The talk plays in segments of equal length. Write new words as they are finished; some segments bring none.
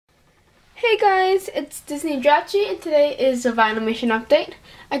Hey guys, it's Disney Drachi and today is a Vinylmation update.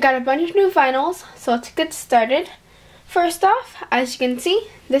 I got a bunch of new vinyls, so let's get started. First off, as you can see,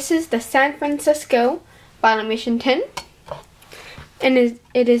 this is the San Francisco Vinylmation tin. And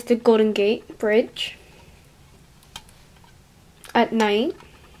it is the Golden Gate Bridge at night.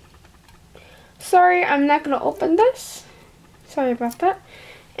 Sorry, I'm not going to open this. Sorry about that.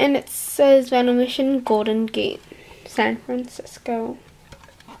 And it says Vinylmation Golden Gate, San Francisco.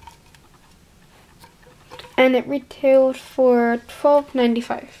 And it retailed for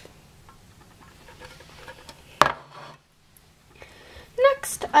 $12.95.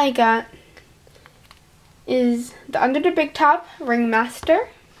 Next I got is the Under the Big Top Ringmaster.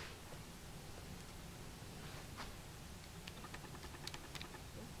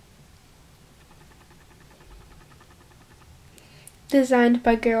 Designed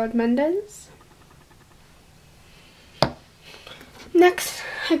by Gerald Mendez. Next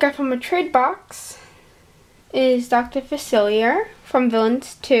I got from a trade box is Dr. Facilier from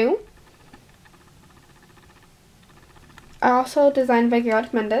Villains 2. Also designed by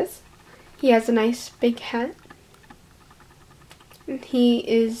Gerald Mendez. He has a nice big hat. And he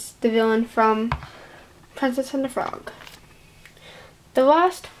is the villain from Princess and the Frog. The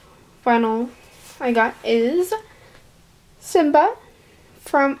last vinyl I got is Simba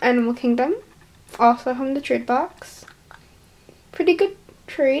from Animal Kingdom. Also from the trade box. Pretty good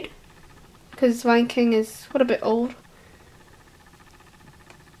trade, because Lion King is a bit old.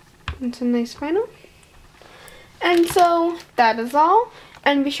 It's a nice vinyl. And so that is all.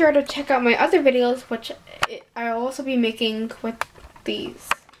 And be sure to check out my other videos, which I'll also be making with these.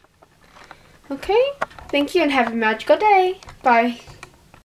 Okay? Thank you and have a magical day. Bye.